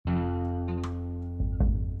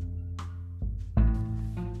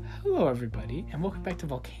Hello everybody, and welcome back to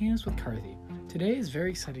Volcanoes with Carthy. Today is very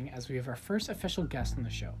exciting as we have our first official guest on the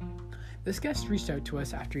show. This guest reached out to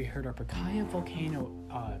us after he heard our Pacaya Volcano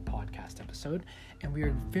podcast episode, and we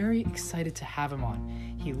are very excited to have him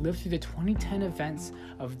on. He lived through the 2010 events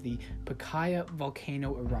of the Pacaya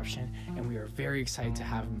Volcano eruption, and we are very excited to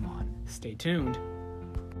have him on. Stay tuned.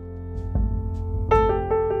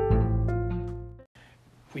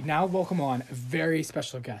 We now welcome on a very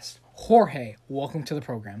special guest, Jorge. Welcome to the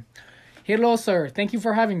program. Hello, sir. Thank you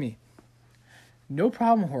for having me. No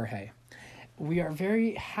problem, Jorge. We are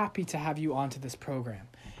very happy to have you onto this program.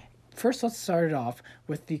 First, let's start it off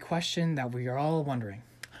with the question that we are all wondering.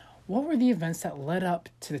 What were the events that led up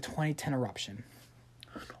to the 2010 eruption?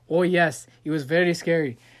 Oh, yes, it was very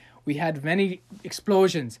scary. We had many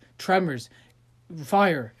explosions, tremors,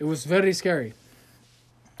 fire. It was very scary.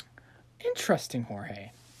 Interesting,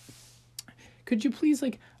 Jorge. Could you please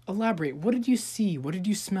elaborate? What did you see? What did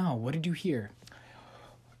you smell? What did you hear?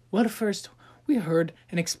 Well, first we heard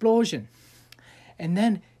an explosion, and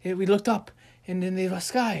then we looked up, and in the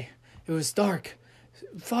sky it was dark,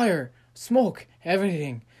 fire, smoke,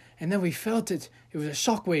 everything, and then we felt it. It was a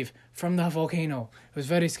shockwave from the volcano. It was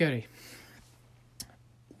very scary.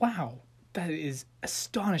 Wow, that is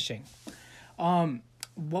astonishing.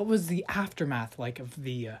 What was the aftermath like of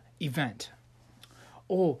the event?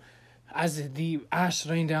 Oh, as the ash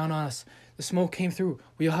rained down on us, the smoke came through.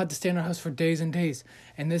 We all had to stay in our house for days and days.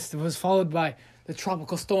 And this was followed by the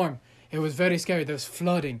tropical storm. It was very scary. There was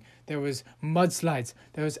flooding. There was mudslides.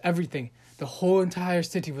 There was everything. The whole entire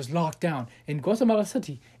city was locked down. And Guatemala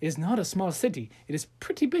City is not a small city. It is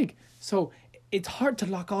pretty big. So it's hard to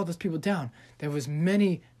lock all those people down. There was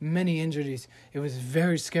many injuries. It was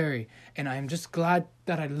very scary. And I am just glad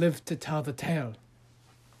that I lived to tell the tale.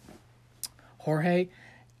 Jorge,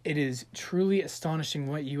 it is truly astonishing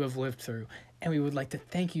what you have lived through, and we would like to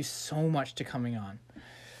thank you so much for coming on.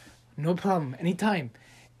 No problem, anytime.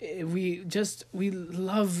 We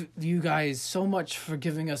love you guys so much for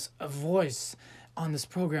giving us a voice on this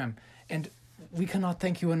program, and we cannot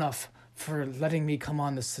thank you enough for letting me come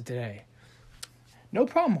on this today. No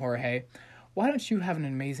problem, Jorge. Why don't you have an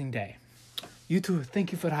amazing day? You too.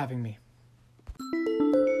 Thank you for having me.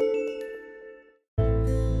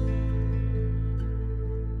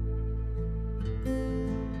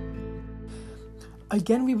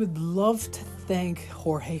 Again, we would love to thank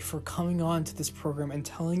Jorge for coming on to this program and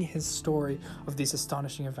telling his story of these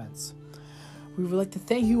astonishing events. We would like to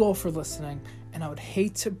thank you all for listening, and I would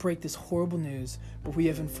hate to break this horrible news, but we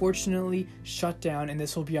have unfortunately shut down, and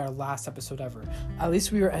this will be our last episode ever. At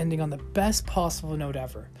least we are ending on the best possible note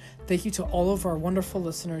ever. Thank you to all of our wonderful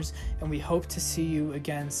listeners, and we hope to see you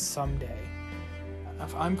again someday.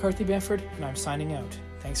 I'm Carthy Bamford, and I'm signing out.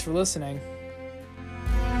 Thanks for listening.